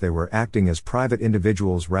times or if they were acting as private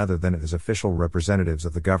individuals rather than as official representatives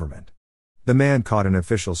of the government. The man caught in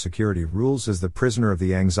official security rules is the prisoner of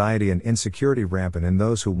the anxiety and insecurity rampant in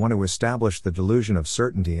those who want to establish the delusion of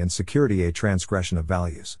certainty and security, a transgression of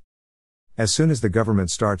values. As soon as the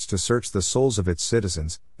government starts to search the souls of its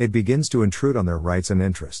citizens, it begins to intrude on their rights and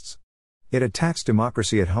interests. It attacks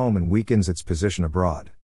democracy at home and weakens its position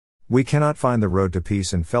abroad. We cannot find the road to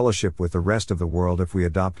peace and fellowship with the rest of the world if we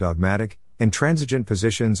adopt dogmatic, intransigent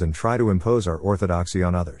positions and try to impose our orthodoxy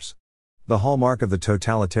on others. The hallmark of the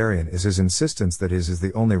totalitarian is his insistence that his is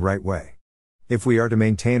the only right way. If we are to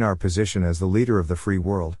maintain our position as the leader of the free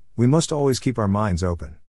world, we must always keep our minds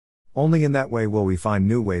open. Only in that way will we find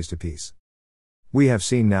new ways to peace. We have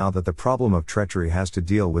seen now that the problem of treachery has to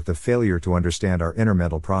deal with the failure to understand our inner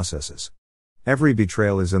mental processes. Every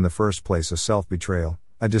betrayal is in the first place a self-betrayal,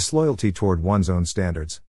 a disloyalty toward one's own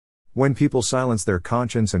standards. When people silence their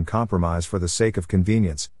conscience and compromise for the sake of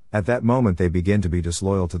convenience, at that moment they begin to be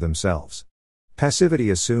disloyal to themselves.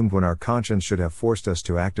 Passivity assumed when our conscience should have forced us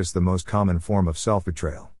to act is the most common form of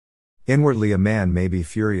self-betrayal. Inwardly a man may be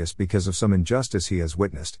furious because of some injustice he has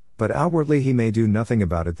witnessed, but outwardly he may do nothing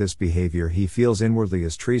about it. This behavior he feels inwardly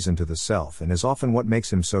is treason to the self and is often what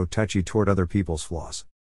makes him so touchy toward other people's flaws.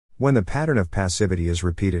 When the pattern of passivity is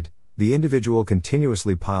repeated, the individual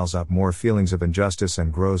continuously piles up more feelings of injustice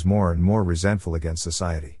and grows more and more resentful against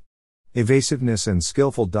society. Evasiveness and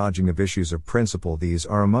skillful dodging of issues of principle, these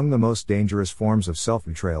are among the most dangerous forms of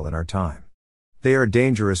self-betrayal in our time. They are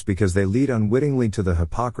dangerous because they lead unwittingly to the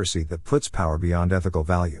hypocrisy that puts power beyond ethical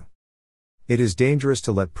value. It is dangerous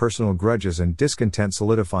to let personal grudges and discontent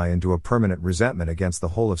solidify into a permanent resentment against the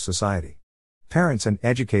whole of society. Parents and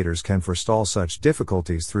educators can forestall such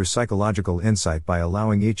difficulties through psychological insight by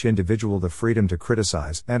allowing each individual the freedom to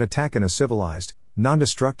criticize and attack in a civilized,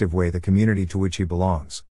 non-destructive way the community to which he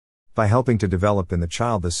belongs. By helping to develop in the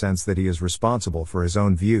child the sense that he is responsible for his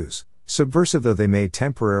own views, subversive though they may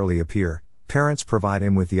temporarily appear, parents provide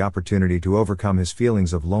him with the opportunity to overcome his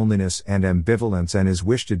feelings of loneliness and ambivalence and his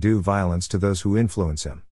wish to do violence to those who influence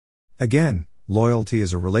him. Again, loyalty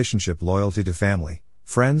is a relationship. Loyalty to family,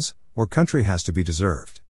 friends, or country has to be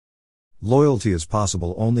deserved. Loyalty is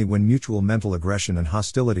possible only when mutual mental aggression and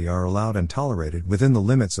hostility are allowed and tolerated within the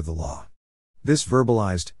limits of the law. This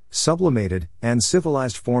verbalized, sublimated, and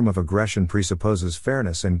civilized form of aggression presupposes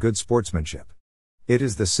fairness and good sportsmanship. It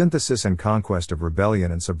is the synthesis and conquest of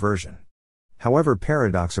rebellion and subversion. However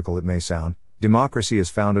paradoxical it may sound, democracy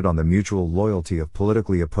is founded on the mutual loyalty of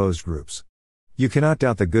politically opposed groups. You cannot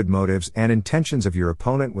doubt the good motives and intentions of your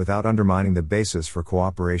opponent without undermining the basis for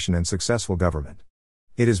cooperation and successful government.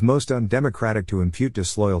 It is most undemocratic to impute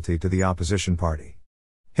disloyalty to the opposition party.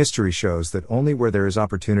 History shows that only where there is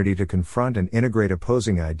opportunity to confront and integrate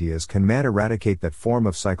opposing ideas can man eradicate that form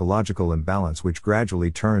of psychological imbalance which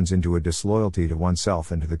gradually turns into a disloyalty to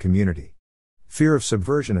oneself and to the community. Fear of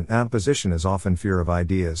subversion and opposition is often fear of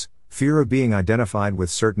ideas, fear of being identified with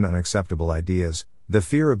certain unacceptable ideas, the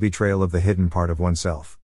fear of betrayal of the hidden part of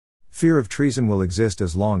oneself. Fear of treason will exist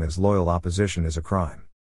as long as loyal opposition is a crime.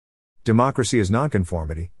 Democracy is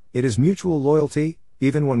nonconformity, it is mutual loyalty,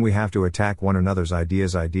 even when we have to attack one another's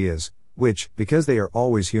ideas, which, because they are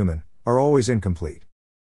always human, are always incomplete.